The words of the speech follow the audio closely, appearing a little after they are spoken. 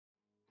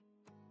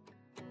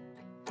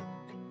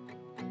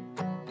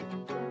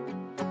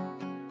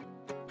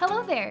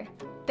Hello there!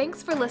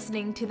 Thanks for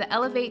listening to the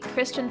Elevate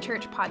Christian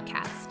Church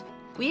podcast.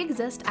 We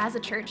exist as a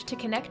church to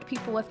connect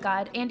people with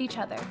God and each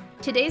other.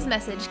 Today's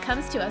message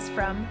comes to us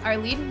from our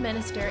lead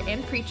minister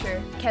and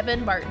preacher,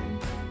 Kevin Barton.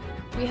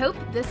 We hope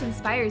this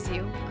inspires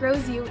you,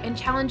 grows you, and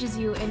challenges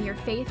you in your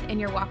faith and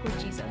your walk with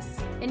Jesus.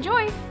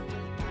 Enjoy!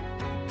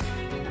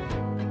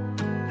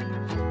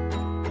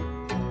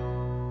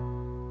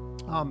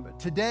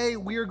 Today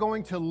we are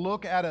going to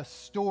look at a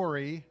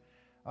story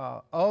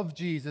of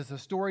Jesus, a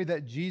story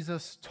that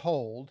Jesus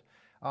told.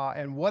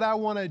 And what I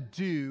want to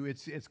do,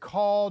 it's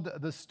called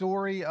the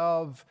story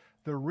of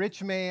the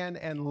rich man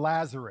and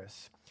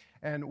Lazarus.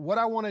 And what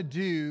I want to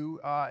do,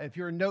 if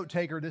you're a note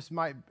taker, this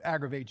might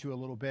aggravate you a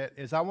little bit,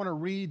 is I want to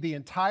read the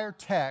entire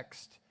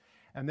text,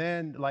 and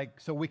then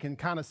so we can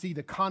kind of see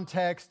the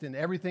context and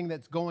everything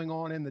that's going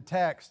on in the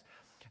text.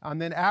 And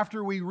then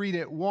after we read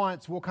it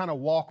once, we'll kind of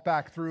walk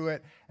back through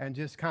it and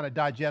just kind of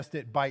digest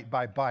it bite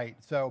by bite.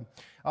 So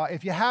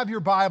if you have your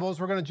Bibles,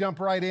 we're going to jump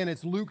right in.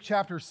 It's Luke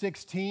chapter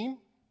 16,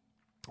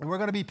 and we're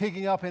going to be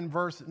picking up in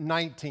verse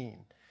 19.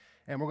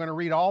 And we're going to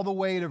read all the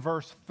way to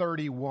verse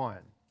 31.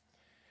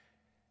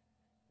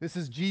 This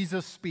is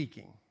Jesus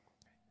speaking.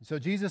 So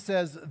Jesus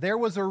says, "There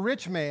was a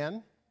rich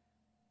man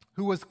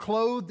who was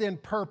clothed in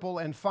purple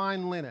and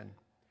fine linen,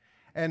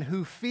 and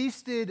who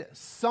feasted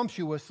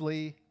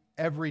sumptuously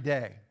every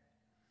day.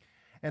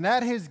 And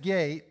at his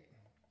gate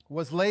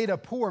was laid a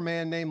poor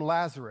man named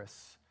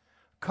Lazarus,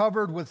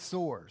 covered with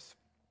sores,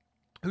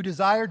 who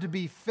desired to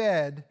be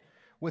fed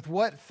with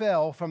what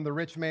fell from the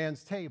rich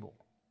man's table.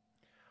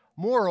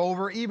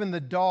 Moreover, even the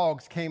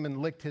dogs came and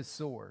licked his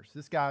sores."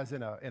 This guy's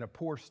in a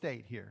poor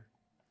state here.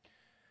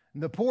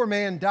 "And the poor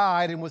man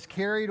died and was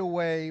carried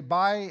away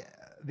by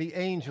the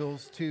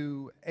angels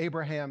to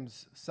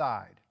Abraham's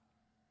side.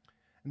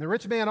 And the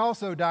rich man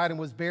also died and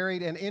was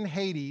buried, and in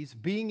Hades,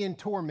 being in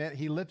torment,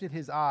 he lifted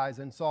his eyes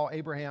and saw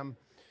Abraham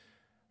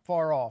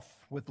far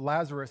off with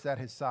Lazarus at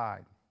his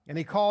side. And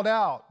he called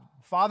out,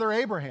 'Father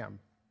Abraham,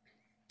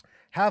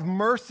 have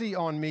mercy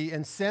on me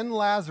and send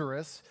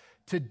Lazarus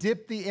to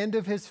dip the end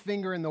of his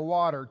finger in the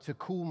water to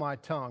cool my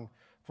tongue,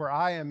 for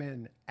I am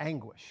in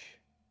anguish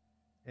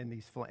in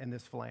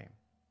this flame.'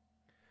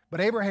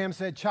 But Abraham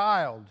said,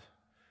 'Child,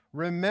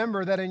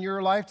 remember that in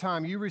your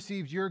lifetime you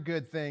received your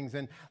good things,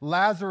 and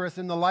Lazarus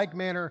in the like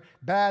manner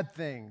bad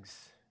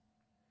things.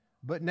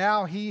 But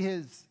now he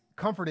is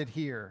comforted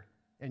here,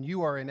 and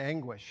you are in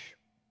anguish.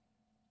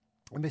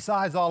 And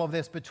besides all of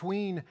this,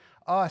 between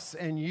us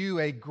and you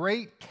a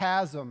great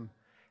chasm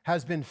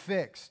has been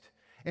fixed,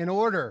 in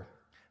order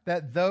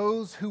that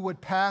those who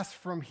would pass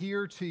from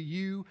here to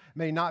you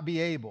may not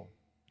be able,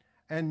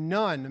 and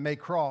none may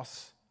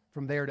cross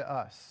from there to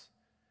us.'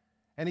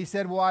 And he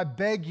said, 'Well, I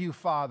beg you,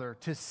 Father,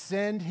 to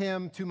send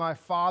him to my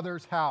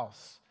father's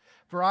house,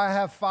 for I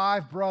have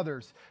 5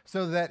 brothers,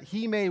 so that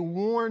he may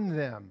warn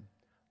them,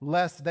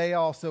 lest they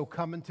also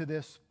come into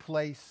this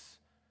place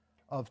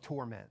of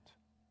torment.'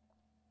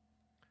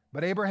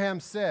 But Abraham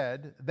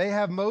said, 'They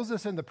have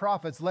Moses and the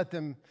prophets, let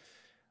them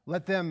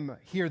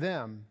hear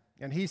them.'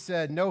 And he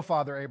said, 'No,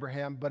 Father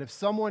Abraham, but if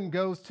someone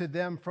goes to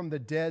them from the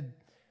dead,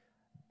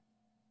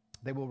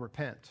 they will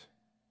repent.'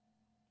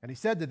 And he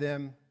said to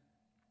them,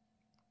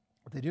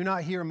 'If they do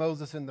not hear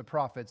Moses and the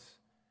prophets,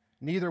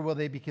 neither will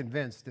they be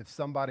convinced if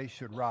somebody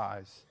should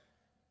rise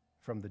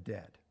from the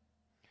dead.'"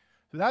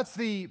 So that's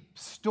the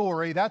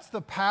story. That's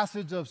the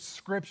passage of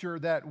Scripture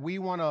that we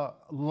want to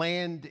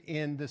land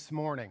in this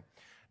morning.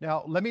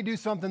 Now, let me do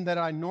something that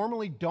I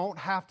normally don't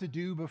have to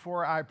do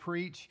before I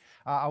preach.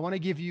 I want to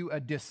give you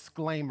a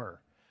disclaimer,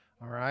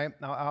 all right?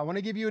 Now, I want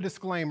to give you a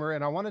disclaimer,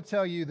 and I want to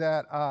tell you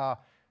that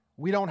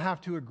we don't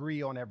have to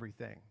agree on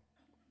everything.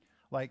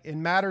 Like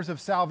in matters of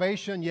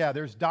salvation, yeah,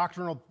 there's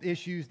doctrinal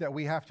issues that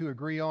we have to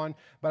agree on,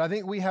 but I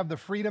think we have the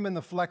freedom and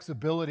the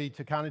flexibility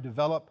to kind of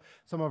develop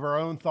some of our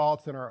own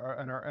thoughts and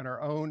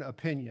our own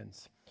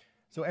opinions.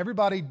 So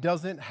everybody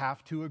doesn't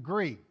have to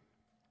agree.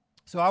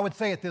 So I would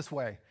say it this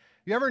way.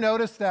 You ever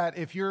notice that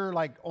if you're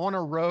like on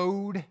a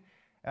road,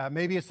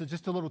 maybe it's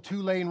just a little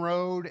 2-lane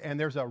road, and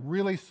there's a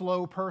really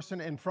slow person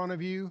in front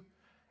of you,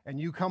 and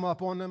you come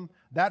up on them,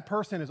 that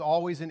person is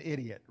always an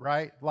idiot,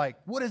 right? Like,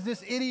 what is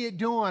this idiot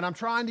doing? I'm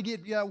trying to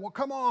get, well,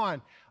 come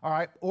on. All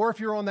right. Or if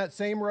you're on that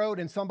same road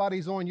and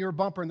somebody's on your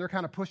bumper and they're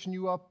kind of pushing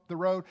you up the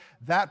road,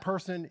 that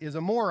person is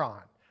a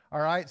moron. All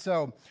right.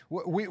 So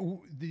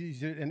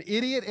an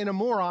idiot and a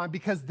moron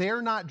because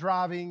they're not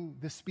driving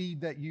the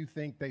speed that you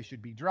think they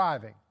should be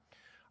driving.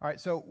 All right.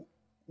 So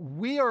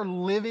we are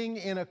living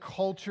in a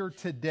culture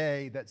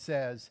today that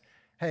says,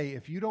 hey,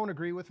 if you don't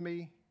agree with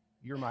me,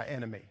 you're my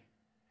enemy.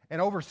 And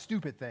over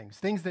stupid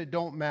things that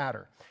don't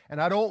matter. And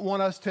I don't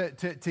want us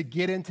to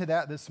get into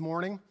that this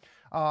morning.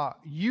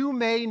 You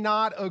may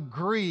not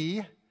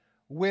agree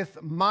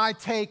with my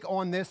take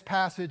on this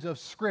passage of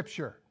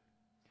Scripture.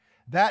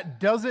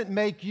 That doesn't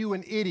make you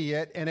an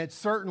idiot, and it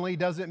certainly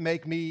doesn't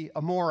make me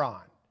a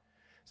moron.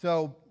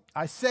 So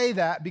I say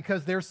that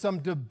because there's some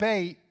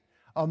debate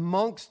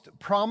amongst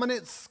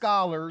prominent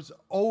scholars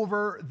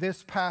over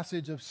this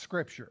passage of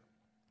Scripture.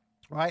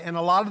 Right? And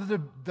a lot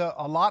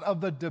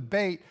of the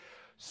debate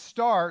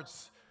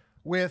starts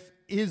with,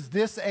 is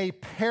this a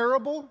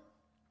parable?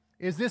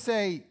 Is this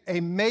a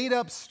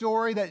made-up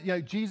story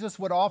that Jesus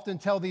would often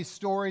tell these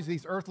stories,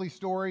 these earthly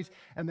stories,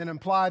 and then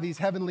imply these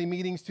heavenly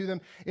meanings to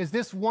them? Is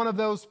this one of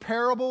those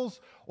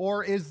parables,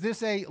 or is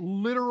this a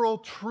literal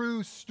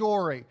true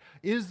story?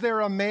 Is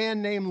there a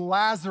man named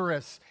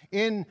Lazarus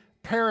in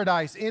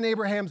paradise, in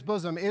Abraham's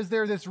bosom? Is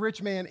there this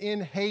rich man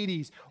in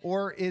Hades,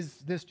 or is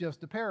this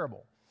just a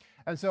parable?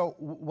 And so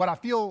what I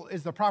feel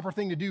is the proper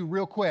thing to do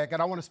real quick,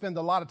 and I want to spend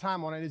a lot of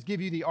time on it, is give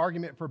you the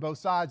argument for both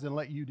sides and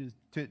let you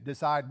to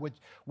decide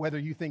whether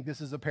you think this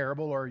is a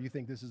parable or you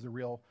think this is a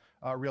real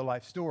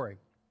life story.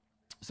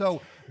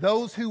 So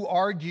those who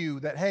argue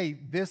that, hey,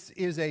 this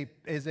is a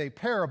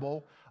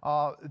parable,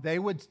 they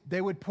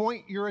would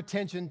point your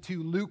attention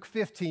to Luke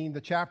 15, the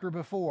chapter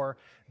before.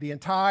 The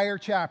entire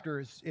chapter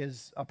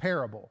is a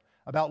parable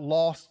about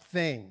lost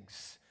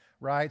things.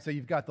 Right? So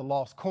you've got the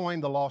lost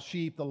coin, the lost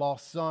sheep, the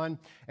lost son,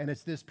 and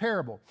it's this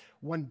parable.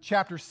 When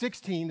chapter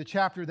 16, the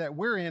chapter that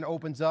we're in,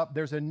 opens up,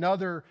 there's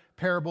another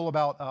parable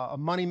about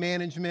money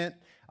management,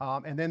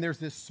 and then there's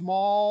this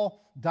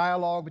small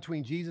dialogue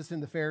between Jesus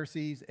and the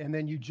Pharisees, and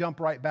then you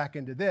jump right back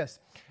into this.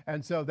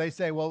 And so they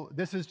say, well,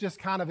 this is just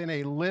kind of in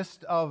a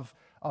list of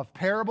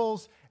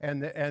parables,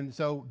 and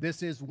so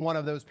this is one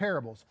of those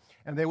parables.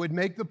 And they would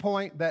make the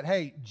point that,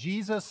 hey,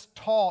 Jesus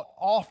taught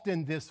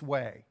often this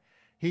way.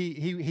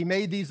 He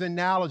made these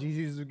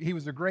analogies. He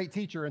was a great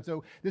teacher, and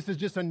so this is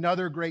just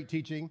another great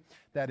teaching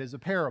that is a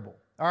parable.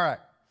 All right,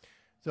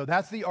 so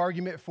that's the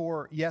argument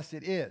for yes,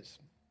 it is.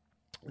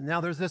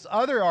 Now there's this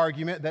other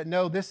argument that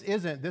no, this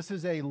isn't. This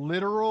is a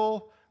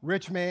literal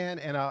rich man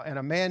and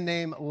a man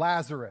named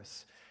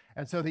Lazarus.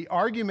 And so the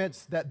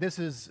arguments that this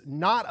is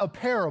not a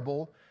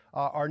parable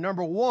are,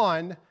 number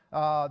one,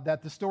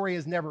 that the story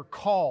is never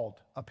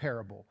called a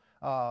parable.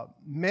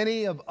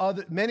 Many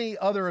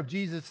other of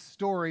Jesus'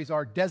 stories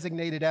are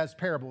designated as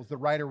parables, the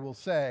writer will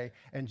say,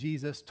 and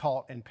Jesus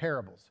taught in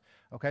parables.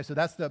 Okay, so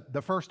that's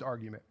the first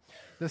argument.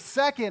 The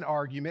second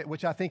argument,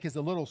 which I think is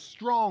a little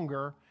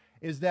stronger,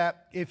 is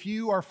that if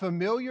you are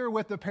familiar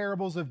with the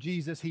parables of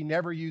Jesus, he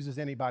never uses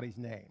anybody's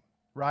name,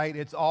 right?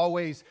 It's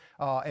always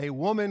a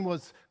woman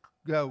was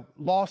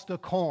lost a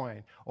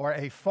coin, or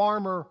a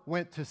farmer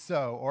went to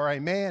sow, or a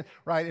man,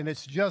 right? And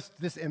it's just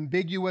this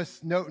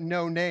ambiguous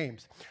no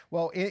names.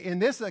 Well, in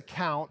this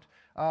account,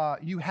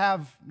 you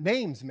have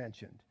names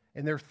mentioned,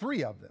 and there are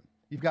three of them.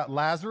 You've got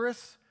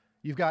Lazarus,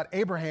 you've got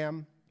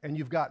Abraham, and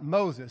you've got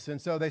Moses. And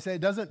so they say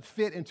it doesn't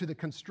fit into the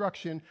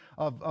construction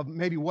of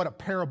maybe what a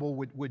parable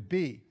would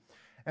be.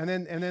 And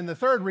then the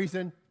third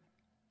reason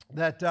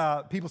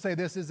that people say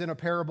this isn't a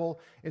parable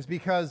is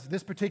because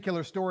this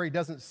particular story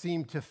doesn't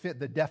seem to fit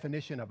the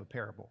definition of a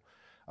parable.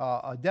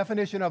 A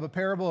definition of a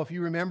parable, if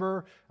you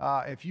remember,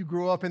 if you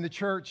grew up in the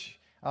church,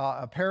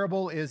 a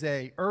parable is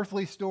an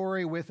earthly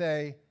story with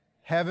a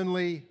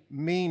heavenly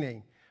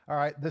meaning. All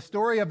right, the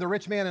story of the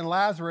rich man and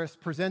Lazarus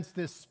presents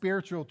this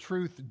spiritual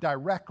truth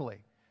directly,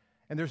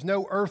 and there's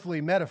no earthly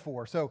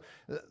metaphor. So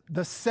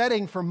the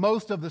setting for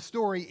most of the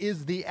story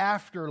is the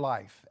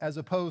afterlife, as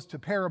opposed to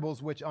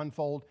parables which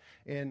unfold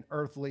in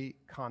earthly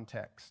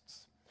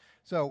contexts.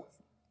 So,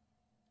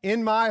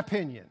 in my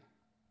opinion,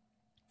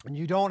 and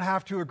you don't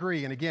have to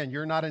agree, and again,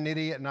 you're not an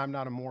idiot and I'm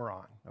not a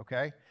moron,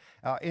 okay?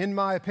 In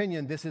my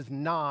opinion, this is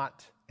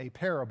not a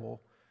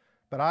parable,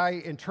 but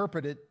I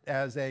interpret it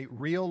as a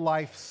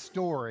real-life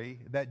story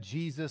that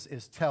Jesus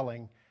is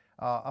telling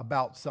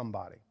about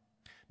somebody.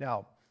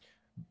 Now,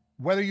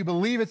 whether you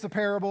believe it's a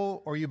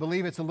parable or you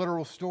believe it's a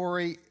literal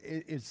story,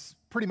 it's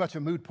pretty much a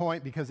moot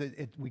point because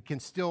we can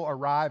still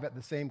arrive at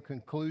the same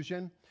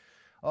conclusion.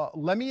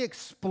 Let me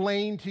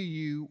explain to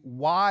you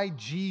why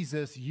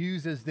Jesus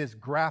uses this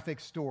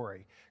graphic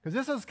story. Because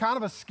this is kind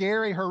of a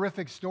scary,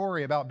 horrific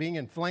story about being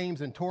in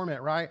flames and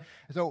torment, right?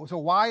 So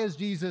why is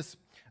Jesus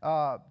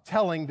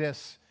telling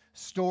this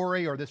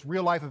story or this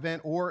real-life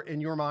event, or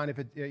in your mind, if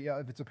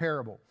it's a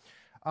parable?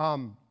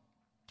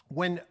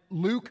 When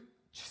Luke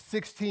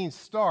 16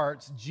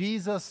 starts,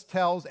 Jesus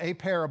tells a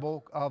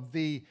parable of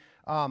the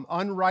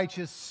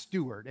unrighteous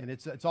steward, and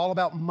it's all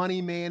about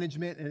money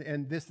management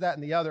and this, that,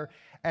 and the other.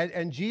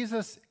 And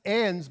Jesus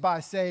ends by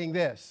saying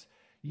this: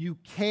 you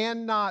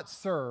cannot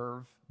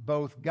serve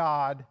both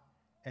God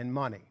and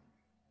money.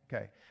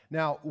 Okay.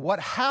 Now, what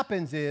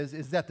happens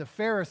is that the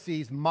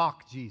Pharisees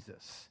mock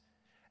Jesus.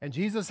 And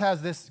Jesus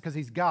has this, because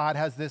he's God,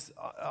 has this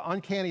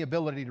uncanny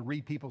ability to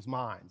read people's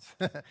minds,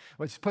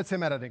 which puts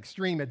him at an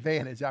extreme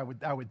advantage, I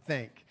would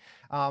think.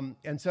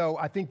 And so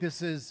I think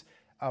this is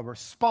a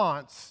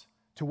response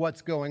to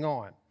what's going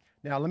on.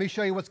 Now, let me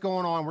show you what's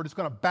going on. We're just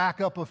going to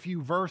back up a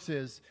few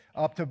verses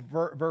up to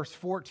verse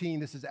 14.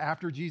 This is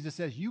after Jesus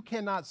says, you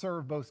cannot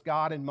serve both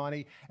God and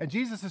money. And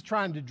Jesus is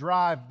trying to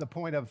drive the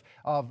point of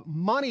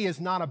money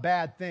is not a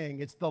bad thing.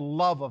 It's the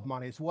love of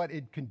money. It's what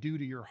it can do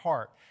to your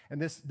heart.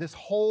 And this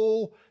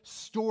whole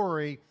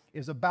story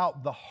is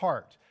about the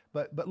heart.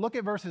 But look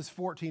at verses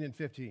 14 and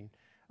 15.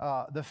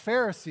 The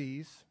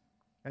Pharisees,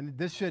 and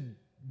this should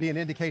be an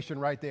indication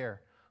right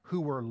there, who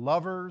were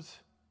lovers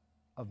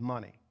of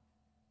money,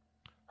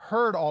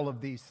 heard all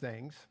of these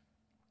things,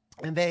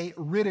 and they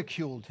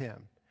ridiculed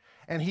him.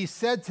 And he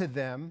said to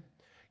them,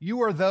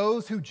 "You are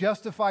those who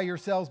justify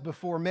yourselves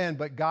before men,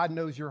 but God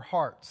knows your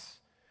hearts.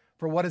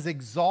 For what is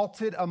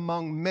exalted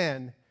among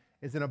men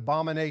is an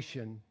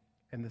abomination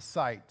in the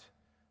sight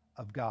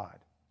of God."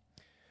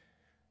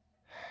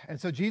 And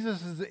so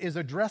Jesus is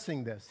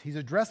addressing this. He's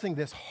addressing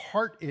this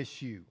heart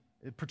issue,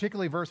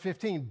 particularly verse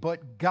 15,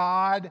 but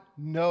God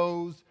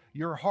knows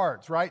your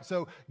hearts, right?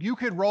 So you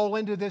could roll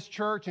into this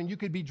church and you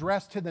could be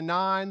dressed to the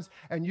nines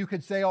and you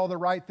could say all the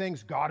right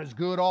things. God is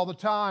good all the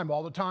time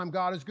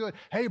God is good.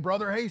 Hey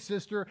brother, hey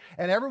sister.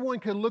 And everyone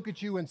could look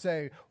at you and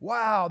say,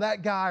 wow,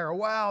 that guy or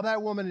wow,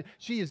 that woman,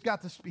 he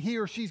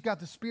or she's got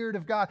the Spirit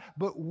of God.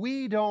 But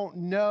we don't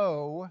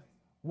know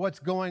what's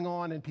going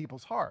on in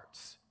people's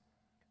hearts.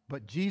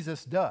 But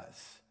Jesus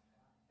does.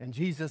 And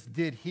Jesus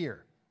did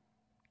here.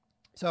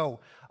 So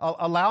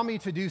allow me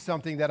to do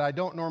something that I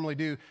don't normally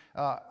do.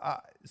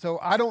 So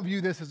I don't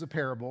view this as a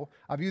parable.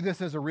 I view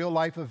this as a real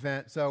life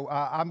event. So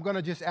I'm going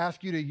to just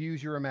ask you to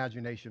use your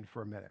imagination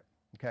for a minute,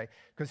 okay?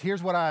 Because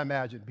here's what I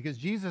imagine. Because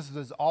Jesus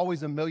is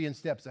always a million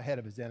steps ahead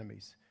of his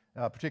enemies,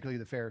 particularly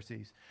the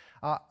Pharisees.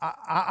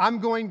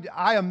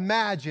 I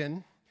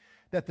imagine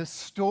that the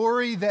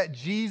story that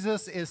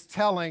Jesus is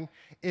telling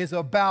is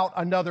about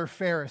another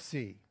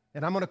Pharisee.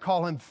 And I'm going to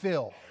call him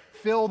Phil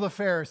the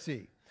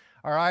Pharisee,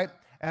 all right?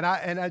 And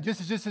I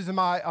just as in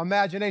my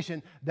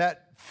imagination,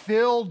 that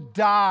Phil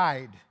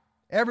died.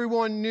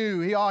 Everyone knew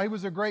he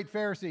was a great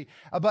Pharisee.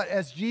 But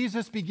as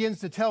Jesus begins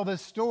to tell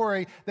this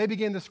story, they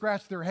begin to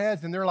scratch their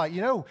heads and they're like,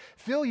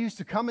 Phil used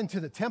to come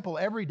into the temple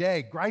every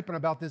day griping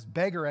about this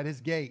beggar at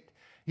his gate.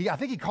 I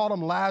think he called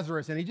him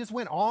Lazarus, and he just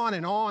went on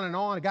and on and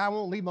on. The guy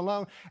won't leave him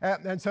alone.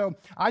 And so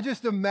I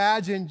just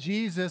imagine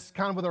Jesus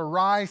kind of with a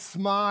wry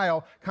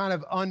smile kind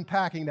of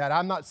unpacking that.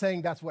 I'm not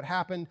saying that's what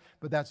happened,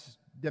 but that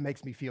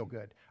makes me feel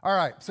good. All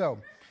right, so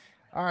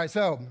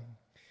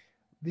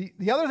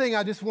the other thing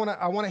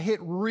I want to hit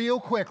real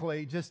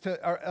quickly, just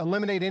to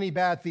eliminate any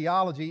bad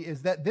theology,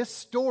 is that this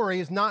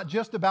story is not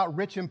just about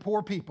rich and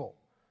poor people,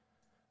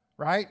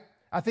 right?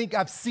 I think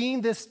I've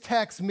seen this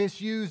text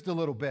misused a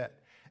little bit,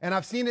 and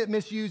I've seen it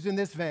misused in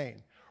this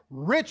vein.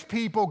 Rich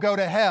people go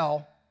to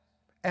hell,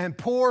 and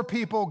poor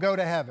people go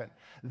to heaven.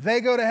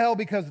 They go to hell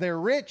because they're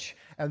rich,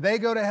 and they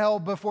go to hell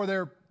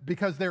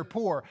because they're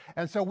poor.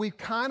 And so we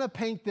kind of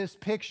paint this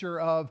picture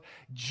of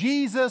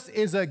Jesus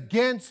is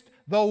against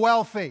the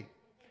wealthy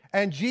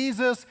and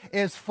Jesus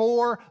is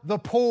for the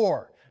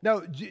poor.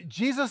 No,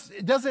 Jesus,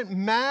 it doesn't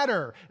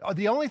matter.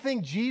 The only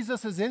thing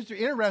Jesus is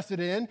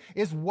interested in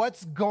is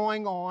what's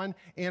going on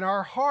in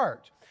our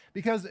heart.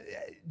 Because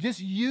just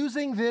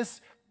using this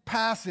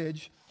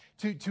passage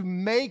to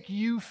make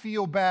you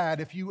feel bad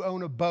if you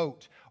own a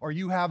boat or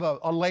you have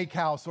a lake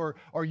house or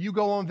you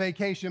go on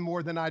vacation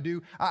more than I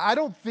do. I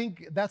don't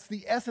think that's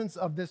the essence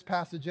of this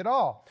passage at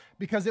all,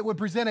 because it would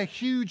present a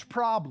huge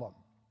problem.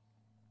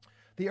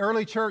 The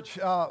early church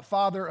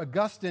father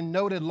Augustine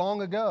noted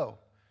long ago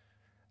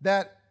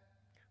that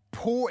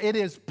it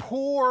is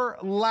poor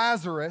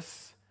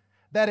Lazarus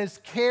that is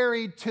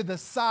carried to the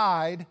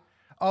side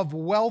of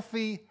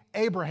wealthy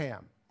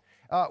Abraham.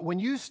 When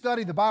you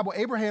study the Bible,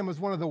 Abraham was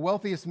one of the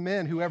wealthiest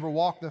men who ever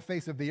walked the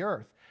face of the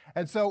earth.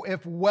 And so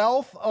if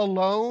wealth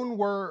alone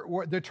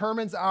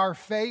determines our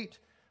fate,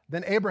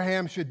 then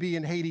Abraham should be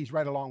in Hades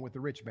right along with the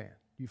rich man.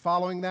 You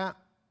following that?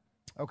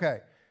 Okay.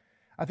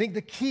 I think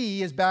the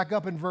key is back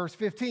up in verse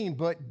 15,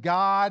 but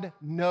God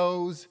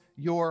knows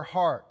your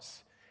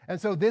hearts. And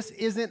so this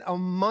isn't a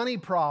money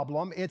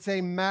problem. It's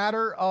a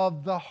matter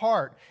of the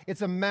heart.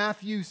 It's a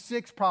Matthew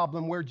 6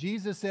 problem where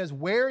Jesus says,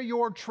 where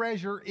your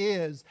treasure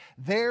is,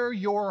 there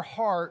your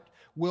heart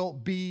will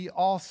be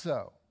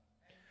also.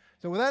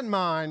 So with that in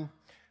mind,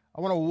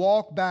 I want to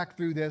walk back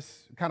through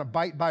this kind of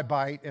bite by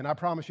bite, and I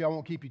promise you I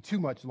won't keep you too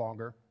much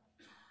longer.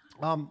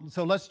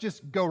 So let's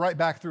just go right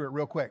back through it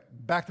real quick.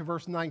 Back to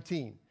verse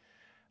 19.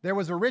 There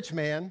was a rich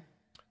man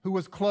who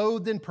was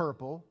clothed in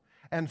purple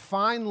and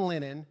fine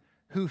linen,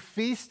 who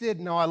feasted,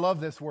 now I love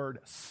this word,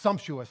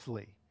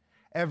 sumptuously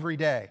every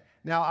day.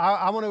 Now,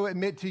 I want to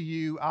admit to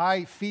you,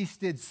 I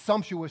feasted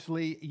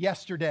sumptuously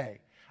yesterday.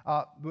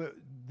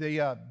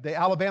 The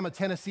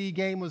Alabama-Tennessee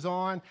game was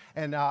on,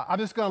 and I'm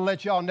just going to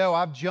let y'all know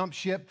I've jumped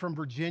ship from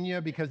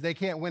Virginia because they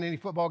can't win any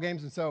football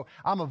games, and so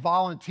I'm a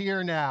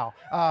volunteer now.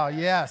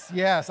 Yes,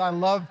 I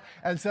love,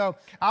 and so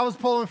I was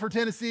pulling for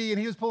Tennessee, and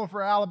he was pulling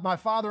for Alabama. My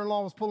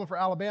father-in-law was pulling for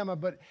Alabama,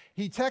 but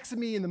he texted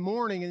me in the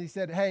morning, and he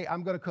said, hey,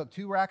 I'm going to cook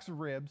 2 racks of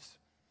ribs,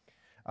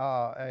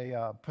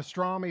 a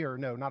pastrami, or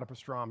no, not a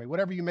pastrami,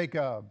 whatever you make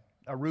a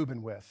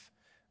Reuben with,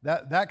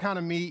 that kind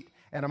of meat.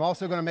 And I'm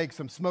also going to make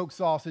some smoked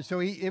sausage.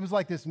 So it was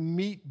like this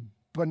meat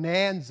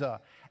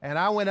bonanza. And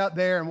I went up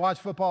there and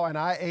watched football, and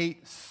I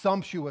ate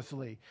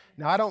sumptuously.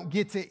 Now, I don't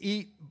get to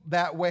eat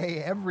that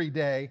way every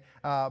day,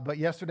 but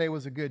yesterday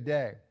was a good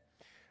day.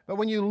 But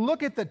when you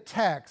look at the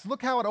text,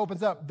 look how it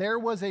opens up. There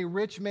was a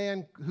rich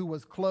man who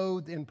was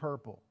clothed in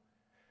purple.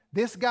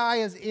 This guy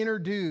is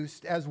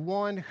introduced as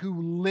one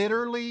who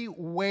literally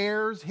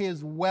wears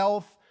his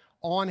wealth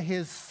on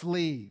his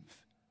sleeve.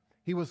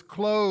 He was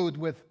clothed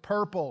with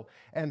purple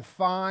and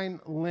fine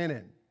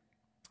linen.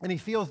 And he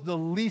feels the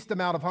least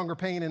amount of hunger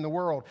pain in the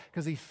world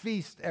because he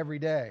feasts every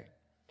day.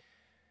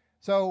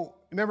 So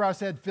remember I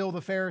said, Phil the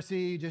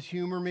Pharisee, just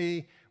humor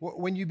me.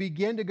 When you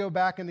begin to go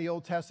back in the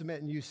Old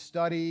Testament and you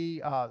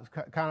study kind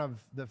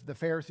of the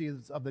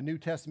Pharisees of the New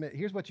Testament,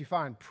 here's what you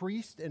find.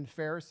 Priests and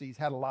Pharisees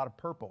had a lot of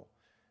purple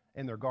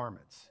in their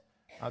garments.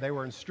 They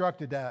were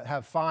instructed to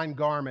have fine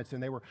garments,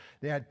 and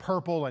they had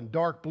purple and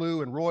dark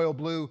blue and royal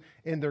blue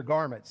in their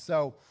garments.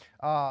 So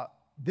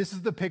this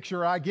is the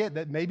picture I get,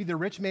 that maybe the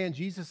rich man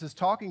Jesus is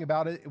talking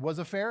about it was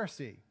a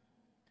Pharisee.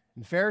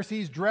 And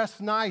Pharisees dressed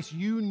nice.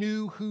 You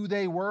knew who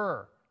they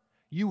were.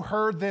 You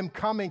heard them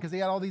coming because they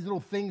had all these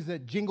little things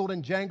that jingled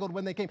and jangled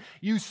when they came.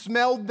 You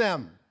smelled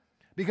them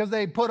because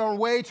they put on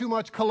way too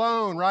much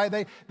cologne,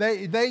 right?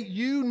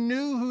 You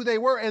knew who they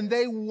were, and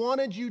they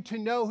wanted you to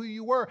know who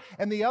you were.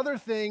 And the other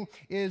thing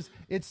is,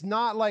 it's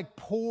not like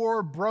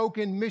poor,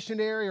 broken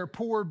missionary or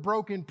poor,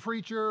 broken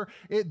preacher.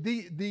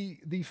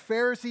 The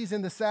Pharisees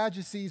and the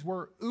Sadducees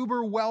were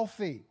uber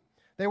wealthy.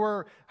 They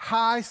were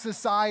high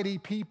society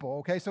people,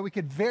 okay? So we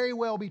could very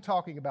well be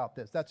talking about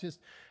this. That's just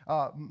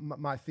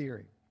my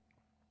theory.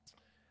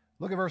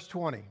 Look at verse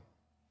 20.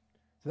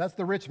 So that's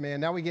the rich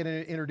man. Now we get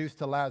introduced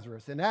to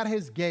Lazarus. And at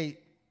his gate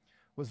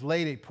was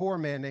laid a poor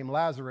man named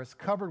Lazarus,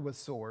 covered with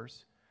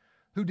sores,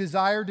 who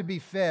desired to be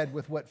fed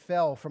with what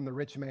fell from the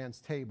rich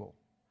man's table.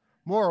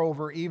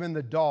 Moreover, even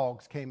the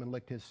dogs came and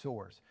licked his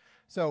sores.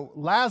 So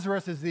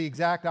Lazarus is the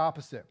exact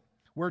opposite.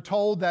 We're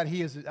told that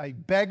he is a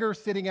beggar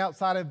sitting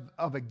outside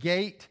of a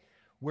gate.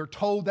 We're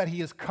told that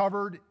he is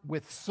covered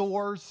with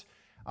sores.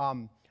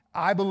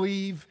 I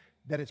believe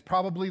that it's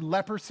probably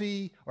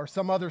leprosy or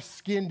some other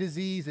skin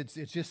disease. It's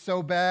just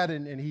so bad,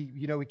 and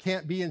he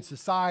can't be in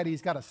society.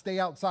 He's got to stay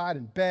outside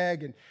and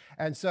beg,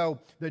 and so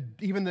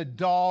even the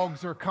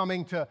dogs are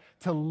coming to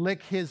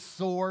lick his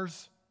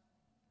sores.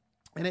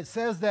 And it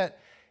says that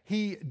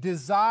he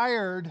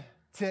desired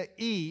to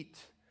eat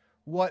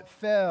what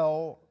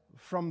fell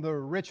from the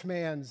rich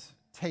man's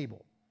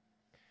table.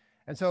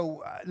 And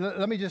so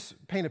let me just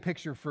paint a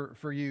picture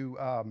for you.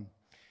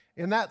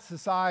 In that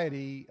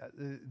society,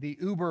 the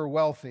uber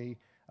wealthy,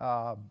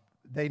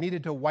 they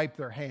needed to wipe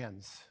their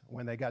hands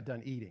when they got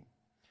done eating.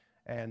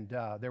 And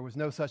there was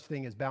no such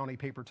thing as Bounty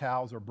paper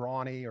towels or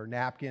Brawny or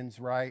napkins,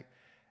 right?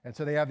 And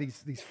so they have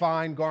these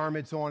fine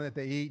garments on that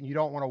they eat, and you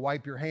don't want to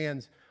wipe your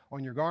hands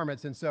on your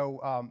garments. And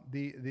so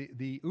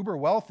the uber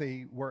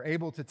wealthy were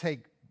able to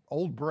take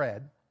old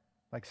bread,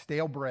 like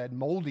stale bread,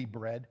 moldy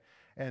bread.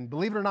 And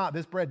believe it or not,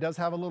 this bread does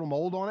have a little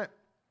mold on it.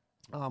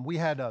 We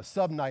had a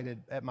sub night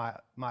at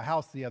my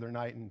house the other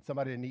night, and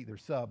somebody didn't eat their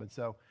sub, and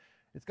so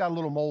it's got a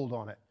little mold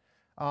on it.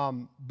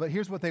 But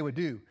here's what they would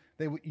do.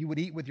 You would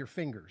eat with your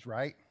fingers,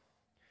 right?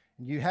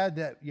 And you had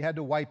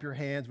to wipe your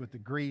hands with the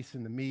grease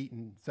and the meat,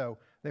 and so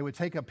they would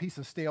take a piece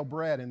of stale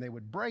bread and they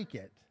would break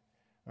it,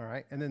 all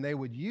right? And then they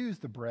would use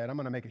the bread. I'm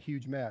going to make a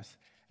huge mess.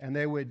 And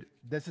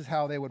this is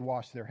how they would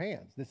wash their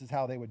hands. This is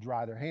how they would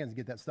dry their hands and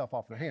get that stuff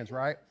off their hands,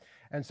 right?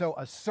 And so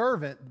a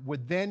servant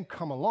would then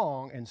come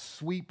along and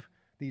sweep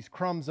these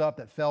crumbs up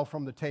that fell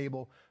from the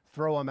table,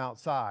 throw them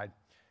outside.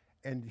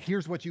 And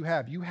here's what you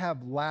have. You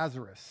have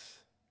Lazarus,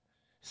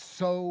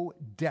 so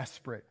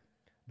desperate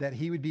that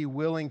he would be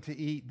willing to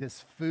eat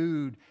this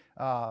food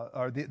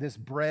this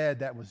bread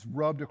that was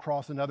rubbed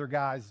across another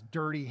guy's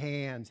dirty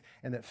hands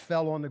and that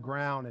fell on the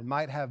ground and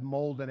might have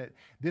mold in it.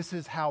 This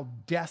is how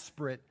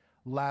desperate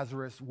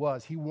Lazarus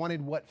was. He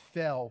wanted what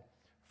fell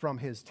from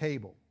his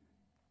table.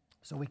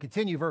 So we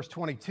continue, verse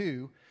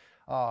 22.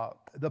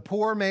 The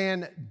poor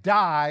man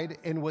died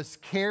and was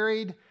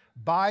carried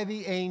by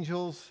the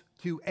angels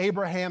to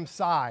Abraham's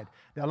side.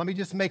 Now, let me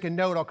just make a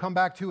note. I'll come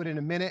back to it in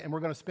a minute, and we're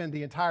going to spend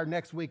the entire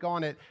next week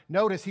on it.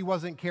 Notice he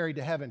wasn't carried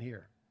to heaven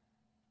here.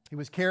 He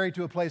was carried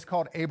to a place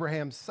called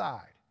Abraham's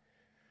side.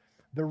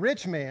 The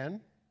rich man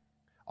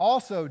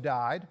also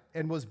died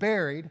and was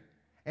buried,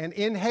 and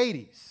in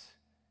Hades,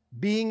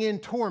 being in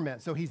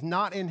torment. So he's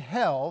not in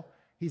hell,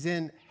 he's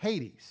in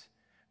Hades.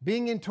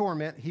 Being in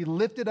torment, he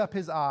lifted up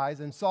his eyes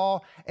and saw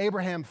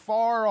Abraham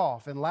far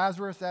off and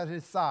Lazarus at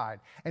his side.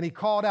 And he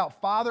called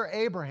out, Father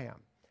Abraham,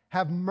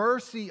 have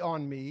mercy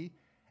on me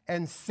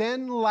and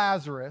send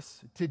Lazarus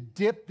to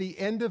dip the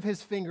end of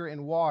his finger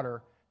in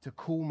water to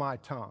cool my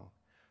tongue,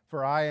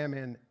 for I am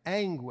in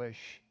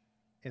anguish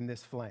in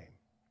this flame.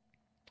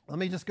 Let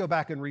me just go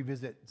back and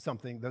revisit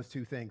those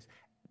two things.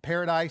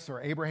 Paradise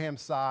or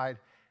Abraham's side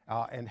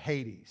and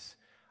Hades.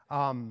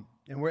 And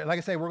like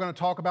I say, we're going to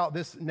talk about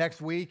this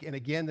next week. And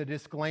again, the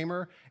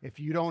disclaimer, if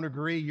you don't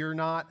agree, you're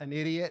not an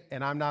idiot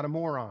and I'm not a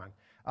moron.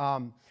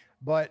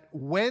 But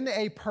when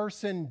a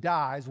person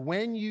dies,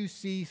 when you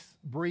cease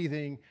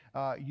breathing,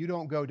 you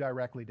don't go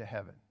directly to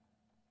heaven.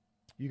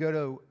 You go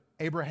to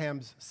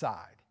Abraham's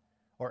side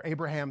or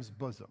Abraham's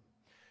bosom.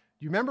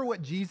 Do you remember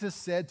what Jesus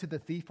said to the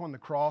thief on the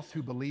cross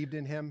who believed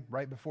in him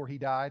right before he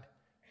died?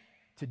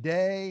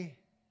 Today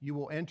you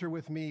will enter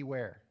with me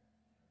where?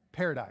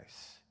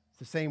 Paradise. It's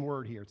the same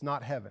word here. It's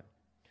not heaven.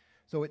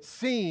 So it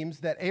seems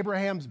that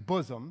Abraham's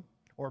bosom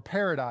or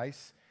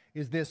paradise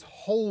is this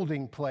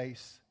holding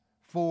place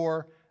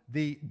for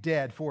the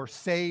dead, for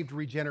saved,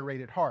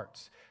 regenerated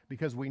hearts.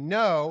 Because we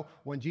know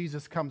when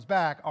Jesus comes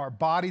back, our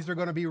bodies are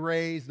going to be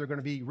raised, they're going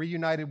to be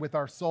reunited with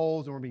our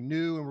souls, and we're going to be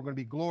new, and we're going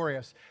to be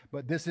glorious.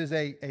 But this is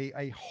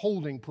a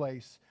holding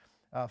place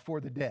for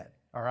the dead,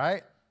 all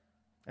right?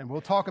 And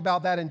we'll talk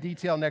about that in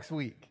detail next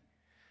week.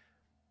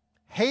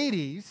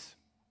 Hades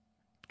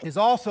is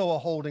also a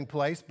holding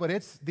place, but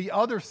it's the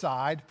other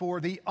side for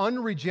the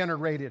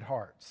unregenerated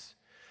hearts.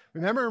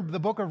 Remember the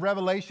book of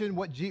Revelation,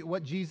 what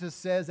Jesus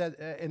says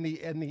in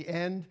the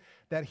end,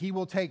 that he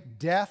will take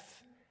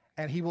death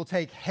and he will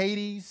take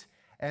Hades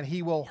and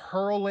he will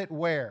hurl it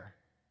where?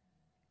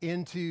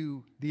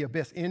 Into the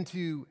abyss,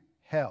 into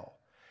hell.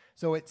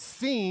 So it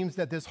seems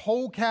that this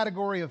whole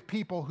category of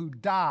people who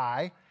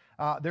die,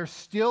 they're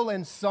still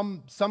in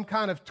some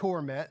kind of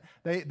torment.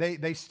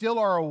 They still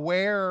are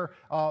aware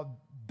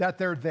that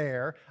they're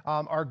there,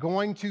 are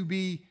going to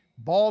be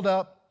balled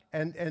up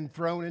and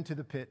thrown into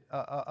the pit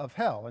of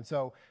hell. And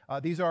so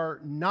these are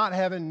not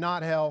heaven,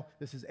 not hell.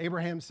 This is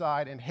Abraham's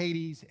side and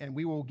Hades, and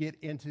we will get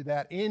into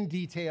that in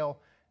detail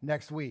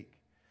next week.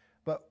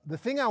 But the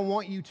thing I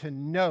want you to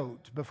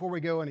note before we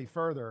go any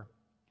further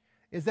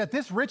is that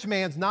this rich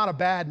man's not a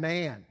bad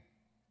man.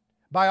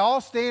 By all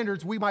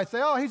standards, we might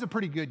say, oh, he's a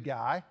pretty good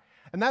guy.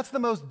 And that's the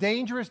most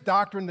dangerous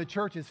doctrine the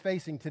church is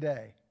facing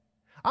today.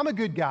 I'm a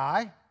good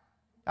guy.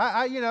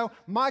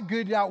 My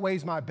good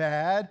outweighs my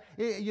bad.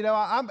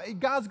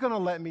 God's going to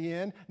let me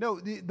in. No,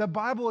 the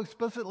Bible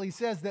explicitly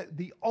says that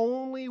the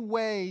only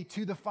way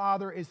to the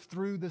Father is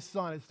through the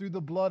Son. It's through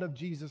the blood of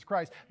Jesus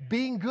Christ.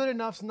 Being good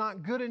enough's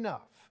not good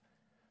enough.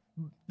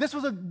 This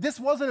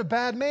wasn't a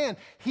bad man.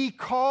 He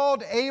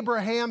called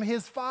Abraham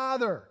his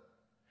father,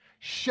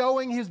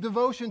 showing his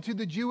devotion to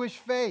the Jewish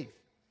faith.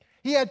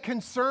 He had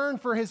concern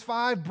for his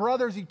 5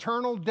 brothers'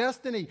 eternal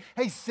destiny.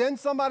 Hey, send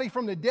somebody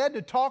from the dead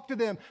to talk to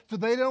them so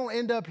they don't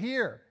end up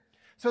here.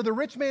 So the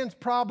rich man's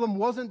problem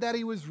wasn't that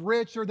he was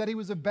rich or that he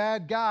was a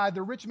bad guy.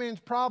 The rich man's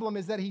problem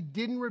is that he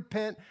didn't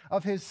repent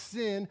of his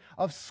sin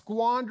of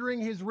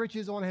squandering his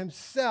riches on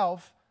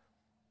himself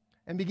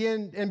and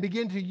begin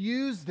to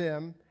use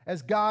them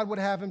as God would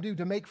have him do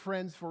to make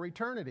friends for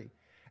eternity.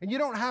 And you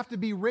don't have to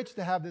be rich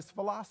to have this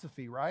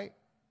philosophy, right?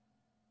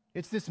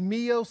 It's this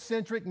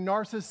me-centric,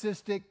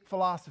 narcissistic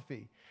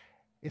philosophy.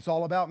 It's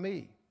all about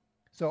me.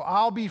 So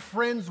I'll be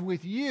friends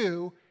with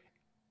you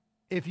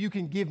if you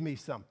can give me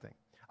something.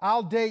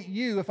 I'll date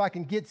you if I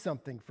can get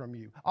something from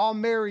you. I'll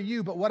marry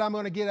you, but what I'm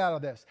going to get out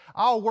of this?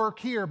 I'll work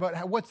here,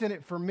 but what's in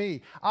it for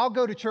me? I'll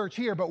go to church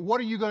here, but what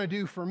are you going to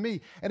do for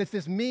me? And it's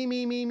this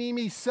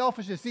me,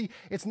 selfishness. See,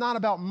 it's not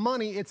about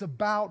money. It's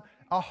about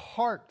a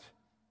heart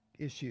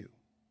issue.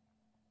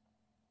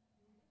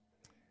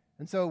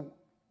 And so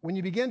when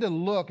you begin to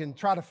look and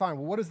try to find,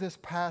 well, what does this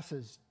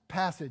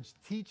passage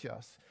teach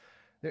us?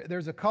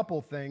 There's a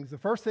couple things. The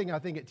first thing I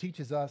think it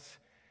teaches us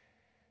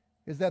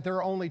is that there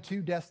are only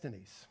 2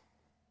 destinies.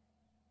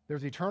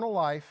 There's eternal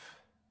life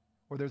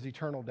or there's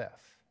eternal death.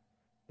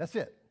 That's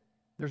it.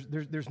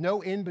 There's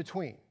no in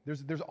between.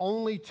 There's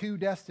only 2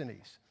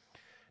 destinies.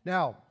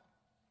 Now,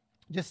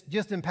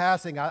 just in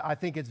passing, I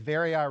think it's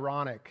very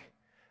ironic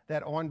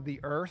that on the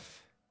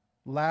earth,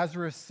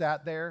 Lazarus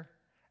sat there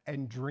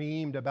and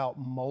dreamed about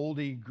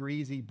moldy,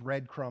 greasy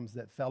breadcrumbs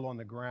that fell on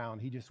the ground.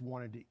 He just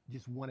wanted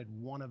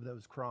one of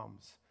those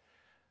crumbs.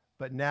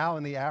 But now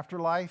in the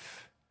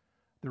afterlife,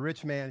 the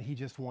rich man, he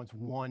just wants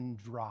one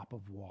drop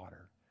of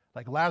water.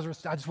 Like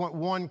Lazarus, I just want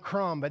one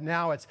crumb, but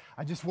now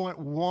I just want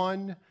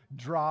one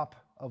drop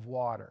of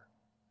water.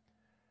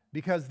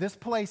 Because this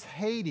place,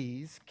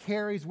 Hades,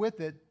 carries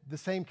with it the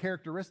same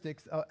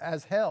characteristics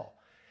as hell.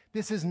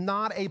 This is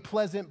not a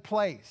pleasant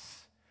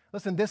place.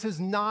 Listen, this is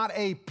not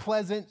a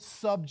pleasant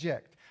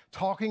subject,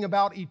 talking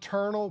about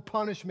eternal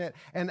punishment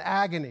and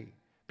agony.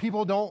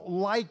 People don't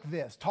like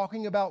this,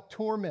 talking about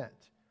torment.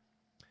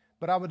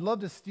 But I would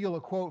love to steal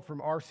a quote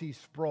from R.C.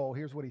 Sproul.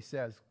 Here's what he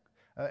says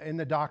in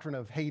the doctrine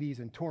of Hades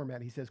and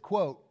torment. He says,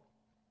 quote,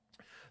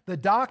 "The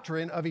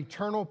doctrine of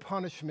eternal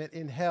punishment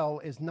in hell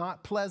is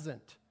not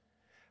pleasant,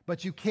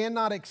 but you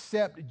cannot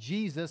accept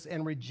Jesus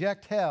and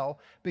reject hell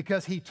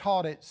because he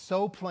taught it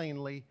so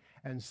plainly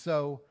and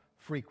so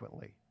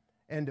frequently."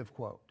 End of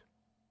quote.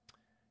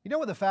 You know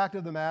what the fact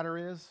of the matter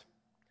is?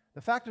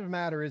 The fact of the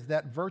matter is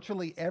that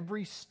virtually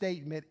every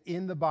statement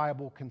in the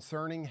Bible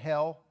concerning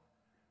hell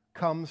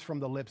comes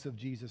from the lips of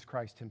Jesus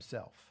Christ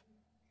himself.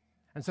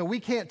 And so we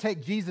can't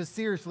take Jesus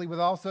seriously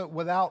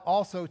without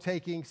also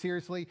taking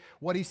seriously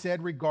what he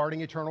said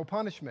regarding eternal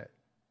punishment.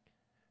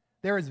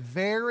 There is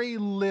very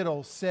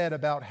little said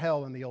about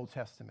hell in the Old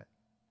Testament.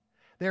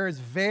 There is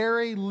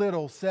very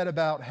little said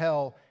about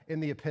hell in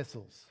the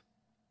epistles.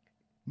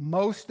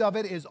 Most of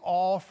it is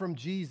all from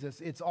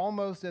Jesus. It's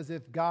almost as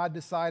if God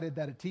decided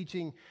that a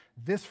teaching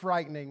this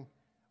frightening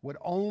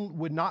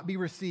would not be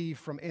received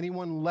from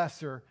anyone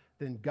lesser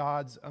than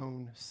God's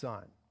own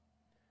Son.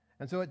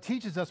 And so it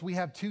teaches us we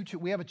have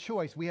a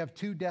choice. We have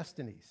 2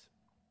 destinies.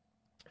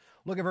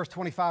 Look at verse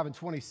 25 and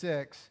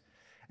 26.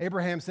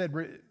 Abraham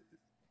said,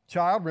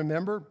 "Child,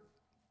 remember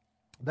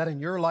that in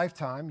your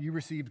lifetime you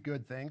received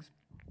good things,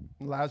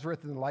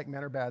 Lazarus in like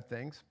manner bad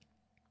things.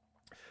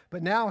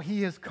 But now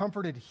he is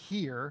comforted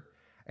here,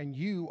 and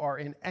you are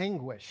in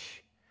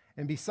anguish.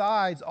 And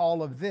besides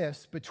all of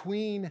this,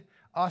 between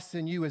us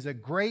and you is a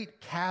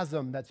great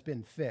chasm that's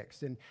been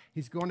fixed. And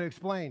he's going to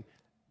explain,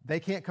 they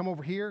can't come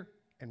over here,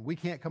 and we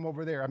can't come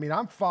over there. I mean,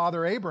 I'm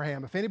Father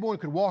Abraham. If anyone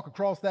could walk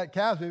across that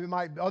chasm, it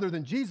might, other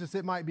than Jesus,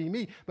 it might be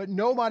me. But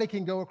nobody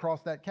can go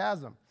across that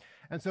chasm.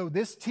 And so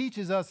this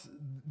teaches us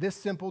this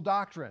simple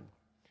doctrine.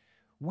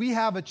 We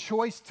have a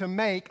choice to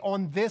make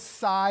on this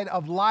side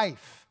of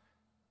life,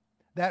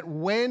 that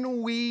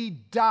when we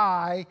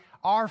die,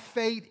 our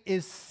fate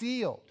is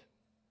sealed.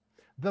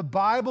 The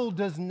Bible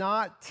does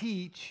not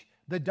teach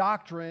the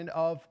doctrine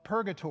of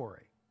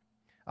purgatory.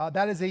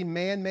 That is a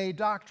man-made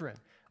doctrine.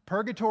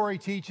 Purgatory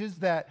teaches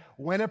that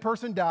when a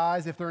person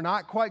dies, if they're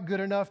not quite good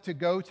enough to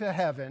go to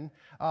heaven,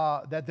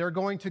 that they're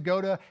going to go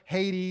to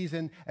Hades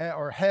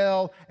or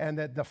hell, and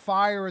that the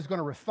fire is going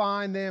to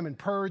refine them and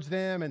purge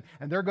them, and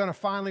they're going to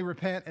finally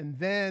repent, and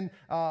then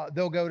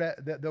they'll go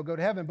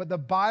to heaven. But the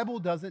Bible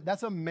doesn't.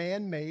 That's a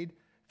man-made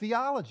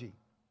theology.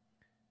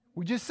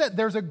 We just said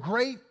there's a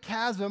great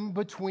chasm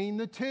between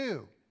the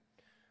two.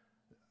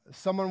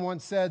 Someone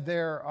once said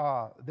there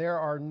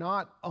are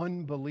not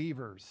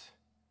unbelievers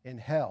in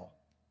hell.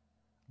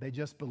 They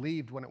just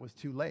believed when it was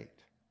too late.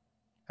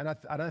 And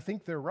I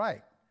think they're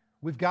right.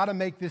 We've got to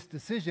make this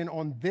decision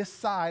on this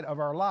side of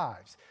our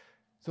lives.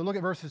 So look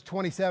at verses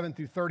 27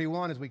 through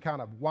 31 as we kind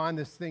of wind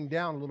this thing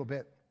down a little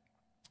bit.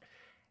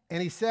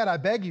 And he said, I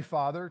beg you,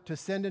 Father, to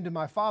send into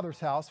my father's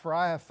house, for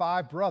I have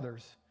 5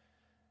 brothers,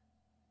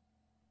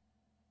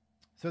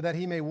 so that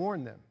he may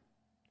warn them,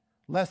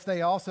 lest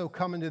they also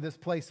come into this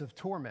place of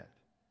torment.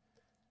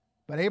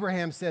 But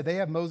Abraham said, they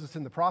have Moses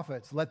and the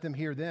prophets, let them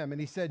hear them. And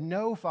he said,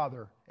 no,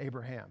 Father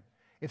Abraham.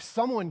 If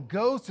someone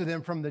goes to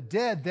them from the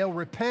dead, they'll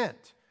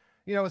repent.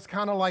 You know, it's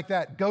kind of like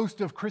that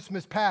ghost of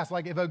Christmas past.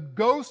 Like if a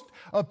ghost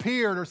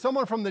appeared or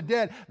someone from the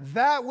dead,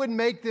 that would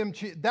make them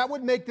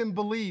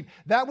believe.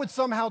 That would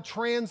somehow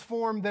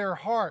transform their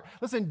heart.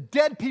 Listen,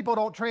 dead people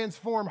don't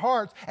transform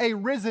hearts. A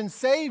risen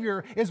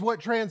Savior is what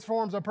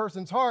transforms a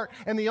person's heart.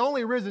 And the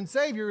only risen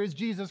Savior is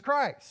Jesus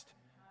Christ.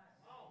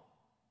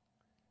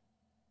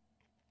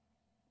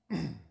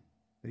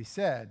 But he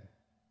said,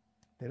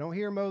 they don't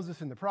hear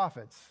Moses and the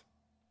prophets,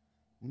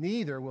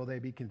 neither will they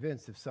be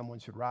convinced if someone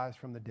should rise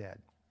from the dead.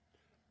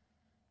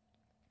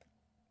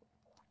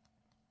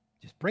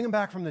 Just bring them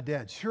back from the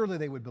dead. Surely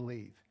they would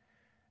believe.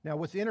 Now,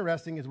 what's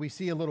interesting is we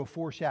see a little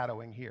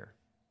foreshadowing here.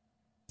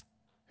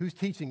 Who's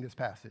teaching this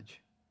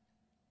passage?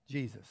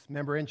 Jesus.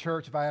 Remember, in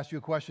church, if I ask you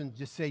a question,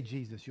 just say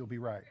Jesus. You'll be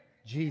right.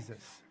 Jesus.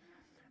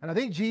 And I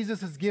think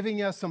Jesus is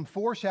giving us some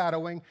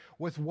foreshadowing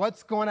with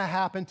what's going to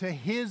happen to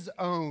his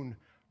own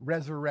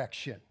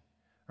resurrection.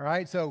 All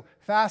right, so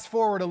fast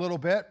forward a little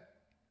bit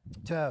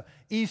to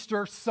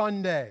Easter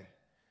Sunday.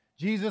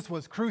 Jesus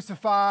was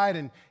crucified,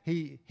 and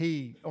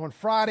he on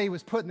Friday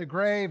was put in the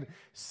grave.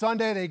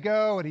 Sunday they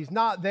go, and he's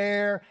not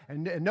there,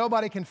 and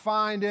nobody can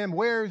find him.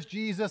 Where's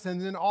Jesus? And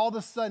then all of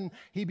a sudden,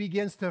 he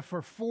begins to,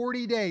 for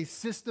 40 days,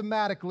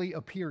 systematically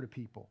appear to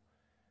people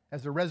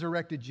as the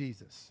resurrected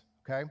Jesus,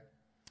 okay?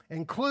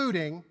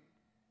 Including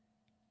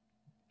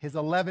his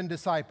 11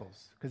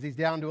 disciples, because he's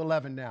down to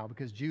 11 now,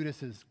 because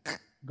Judas is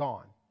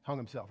gone, hung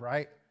himself,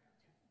 right?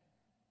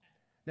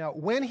 Now,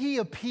 when he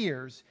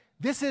appears,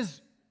 this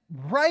is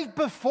right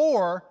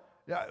before,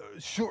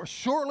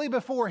 shortly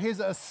before his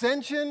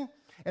ascension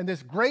and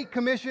this great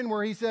commission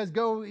where he says,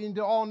 go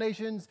into all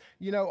nations,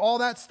 you know, all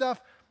that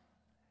stuff.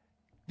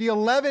 The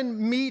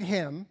 11 meet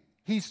him.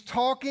 He's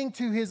talking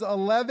to his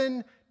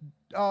 11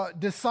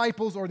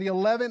 disciples, or the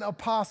 11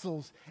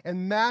 apostles,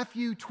 in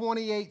Matthew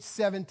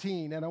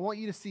 28:17. And I want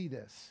you to see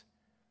this.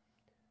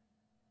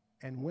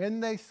 And when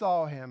they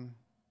saw him,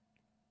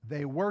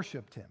 they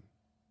worshiped him,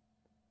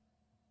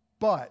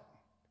 but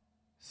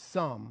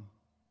some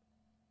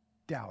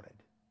doubted.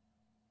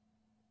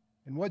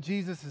 And what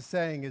Jesus is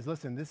saying is,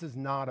 listen, this is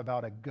not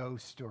about a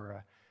ghost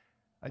or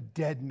a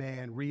dead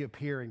man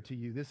reappearing to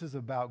you. This is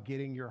about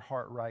getting your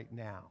heart right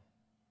now.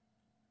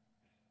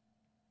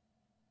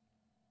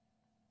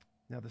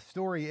 Now, the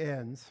story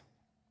ends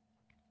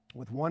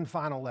with one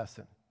final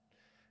lesson.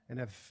 And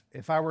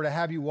if I were to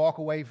have you walk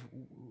away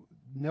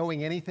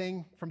knowing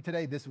anything from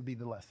today, this would be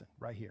the lesson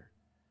right here.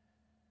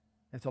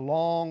 It's a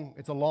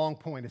long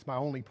point. It's my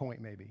only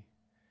point, maybe.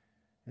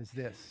 It's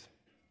this.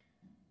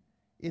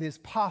 It is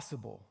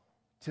possible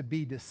to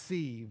be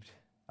deceived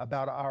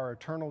about our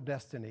eternal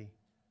destiny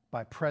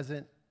by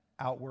present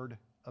outward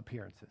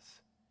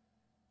appearances.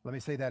 Let me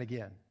say that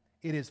again.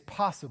 It is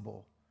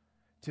possible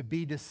to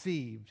be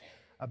deceived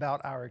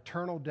about our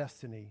eternal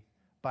destiny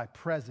by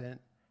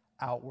present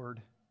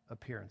outward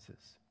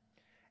appearances.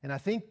 And I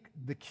think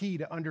the key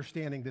to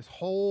understanding this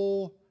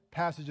whole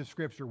passage of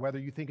Scripture, whether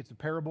you think it's a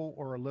parable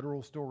or a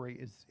literal story,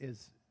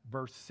 is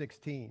verse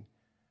 16,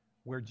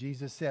 where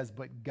Jesus says,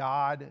 but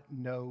God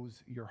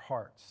knows your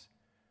hearts.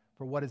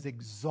 For what is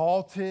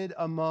exalted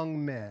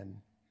among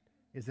men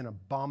is an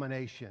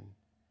abomination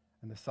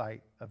in the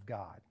sight of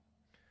God.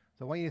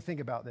 So I want you to think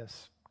about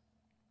this.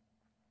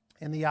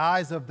 In the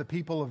eyes of the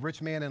people of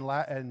rich man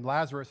and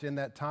Lazarus in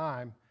that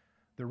time,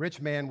 the rich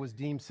man was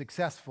deemed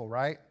successful,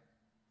 right?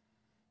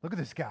 Look at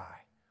this guy.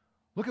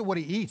 Look at what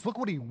he eats. Look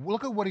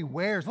at what he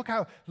wears.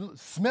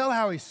 Smell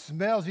how he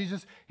smells. He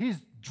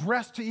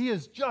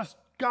has just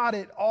got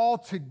it all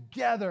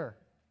together.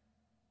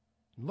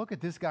 Look at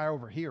this guy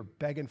over here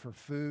begging for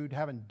food,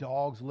 having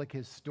dogs lick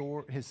his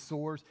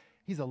sores.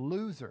 He's a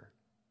loser.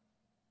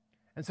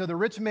 And so the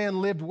rich man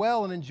lived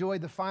well and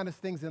enjoyed the finest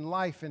things in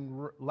life,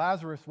 and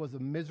Lazarus was a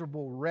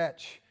miserable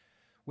wretch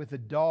with the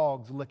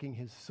dogs licking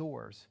his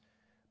sores.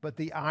 But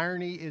the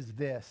irony is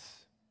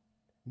this: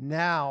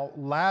 now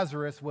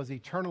Lazarus was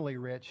eternally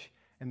rich,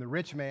 and the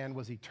rich man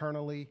was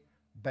eternally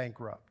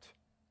bankrupt.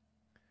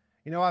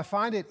 You know, I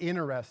find it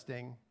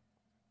interesting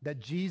that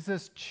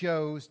Jesus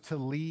chose to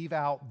leave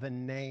out the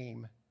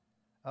name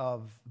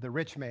of the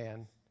rich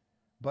man,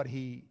 but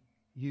he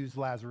used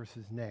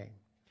Lazarus' name.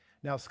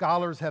 Now,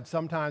 scholars have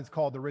sometimes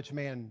called the rich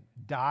man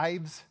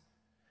Dives,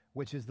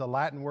 which is the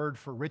Latin word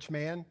for rich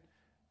man,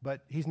 but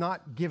he's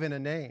not given a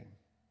name.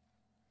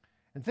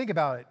 And think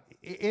about it.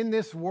 In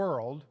this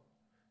world,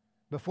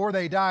 before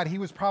they died, he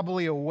was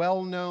probably a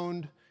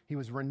well-known, he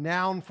was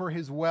renowned for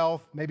his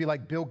wealth, maybe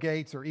like Bill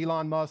Gates or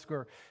Elon Musk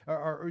or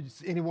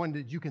anyone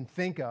that you can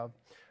think of.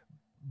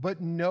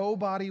 But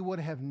nobody would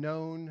have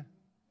known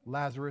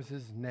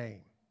Lazarus'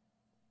 name,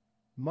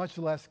 much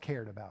less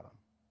cared about him.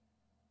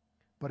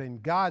 But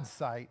in God's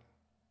sight,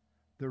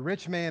 the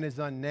rich man is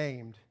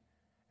unnamed,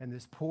 and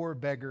this poor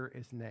beggar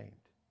is named.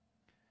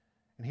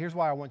 And here's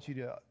why I want you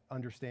to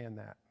understand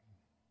that.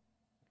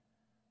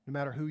 No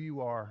matter who you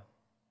are,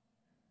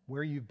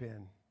 where you've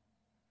been,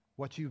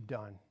 what you've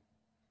done,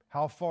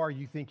 how far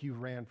you think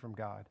you've ran from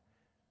God,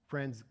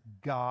 friends,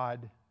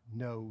 God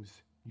knows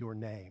your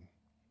name.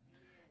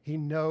 He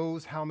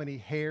knows how many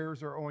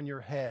hairs are on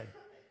your head.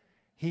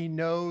 He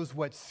knows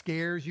what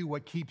scares you,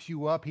 what keeps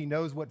you up. He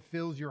knows what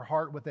fills your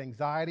heart with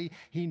anxiety.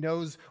 He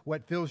knows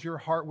what fills your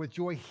heart with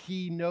joy.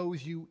 He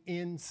knows you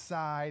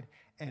inside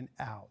and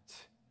out.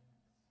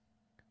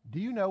 Do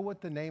you know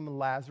what the name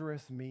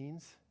Lazarus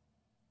means?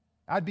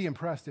 I'd be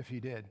impressed if you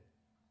did.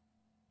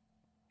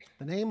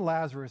 The name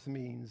Lazarus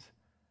means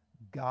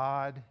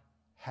God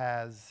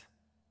has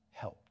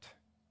helped.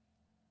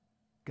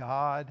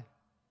 God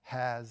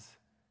has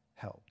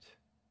helped.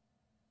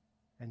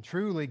 And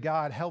truly,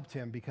 God helped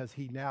him because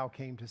he now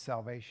came to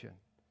salvation.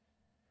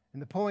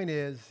 And the point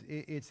is,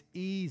 it's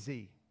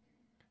easy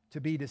to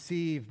be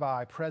deceived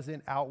by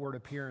present outward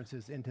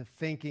appearances into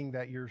thinking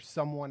that you're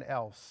someone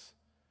else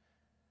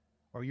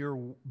or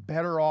you're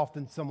better off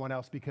than someone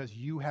else because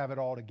you have it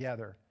all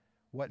together.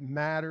 What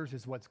matters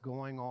is what's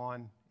going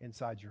on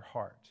inside your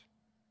heart.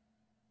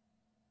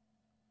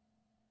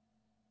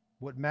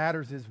 What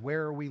matters is,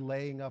 where are we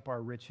laying up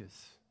our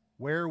riches?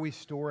 Where are we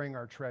storing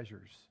our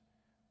treasures?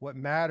 What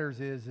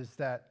matters is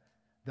that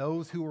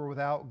those who are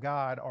without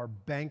God are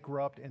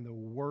bankrupt in the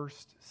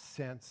worst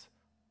sense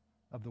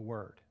of the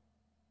word.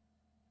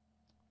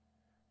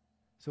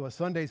 So a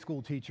Sunday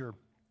school teacher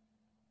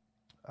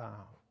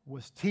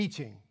was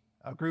teaching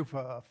a group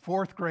of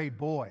fourth grade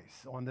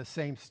boys on the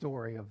same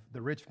story of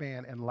the rich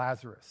man and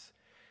Lazarus.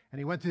 And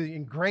he went through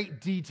in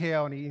great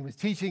detail, and he was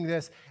teaching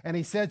this, and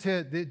he said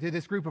to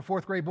this group of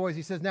fourth grade boys,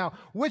 he says, now,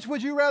 which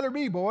would you rather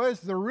be,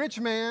 boys, the rich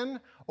man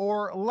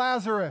or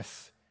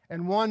Lazarus?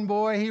 And one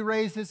boy, he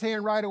raised his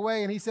hand right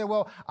away, and he said,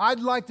 well,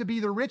 I'd like to be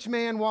the rich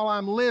man while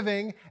I'm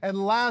living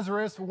and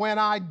Lazarus when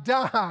I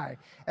die.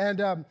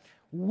 And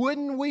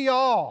wouldn't we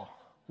all,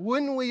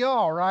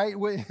 right?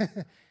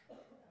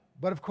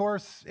 But of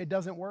course, it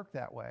doesn't work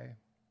that way.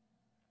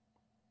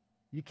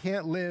 You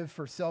can't live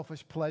for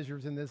selfish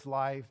pleasures in this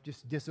life,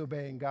 just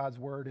disobeying God's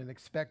word, and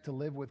expect to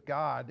live with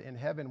God in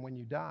heaven when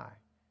you die.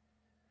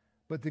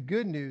 But the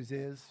good news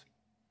is,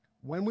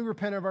 when we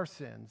repent of our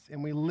sins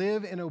and we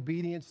live in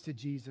obedience to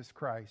Jesus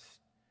Christ,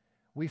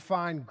 we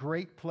find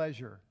great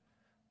pleasure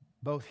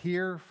both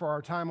here for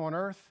our time on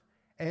earth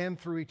and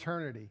through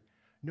eternity,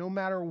 no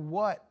matter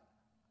what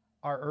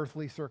our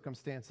earthly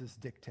circumstances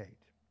dictate.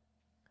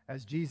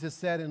 As Jesus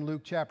said in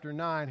Luke chapter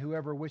 9,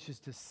 whoever wishes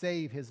to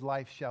save his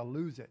life shall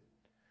lose it.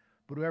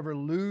 But whoever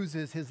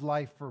loses his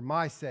life for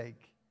my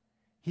sake,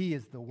 he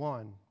is the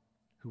one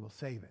who will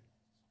save it.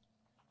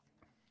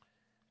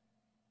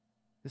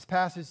 This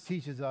passage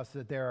teaches us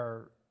that there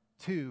are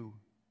two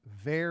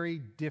very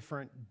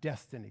different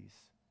destinies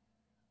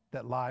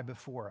that lie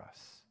before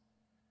us.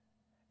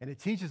 And it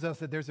teaches us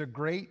that there's a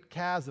great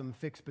chasm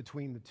fixed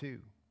between the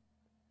two.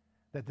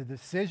 That the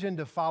decision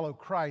to follow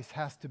Christ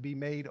has to be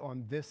made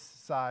on this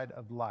side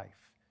of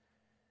life.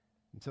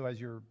 And so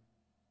as your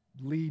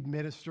lead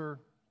minister,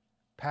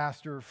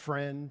 pastor,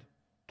 friend,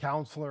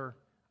 counselor,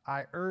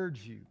 I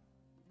urge you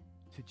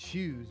to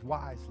choose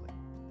wisely.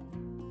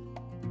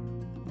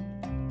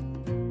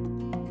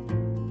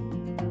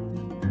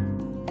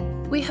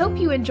 We hope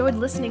you enjoyed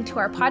listening to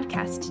our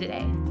podcast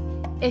today.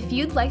 If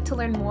you'd like to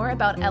learn more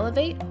about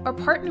Elevate or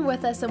partner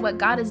with us in what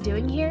God is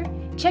doing here,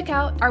 check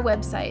out our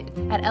website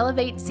at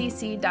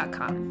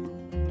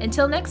elevatecc.com.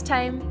 Until next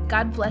time,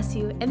 God bless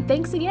you, and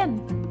thanks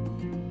again.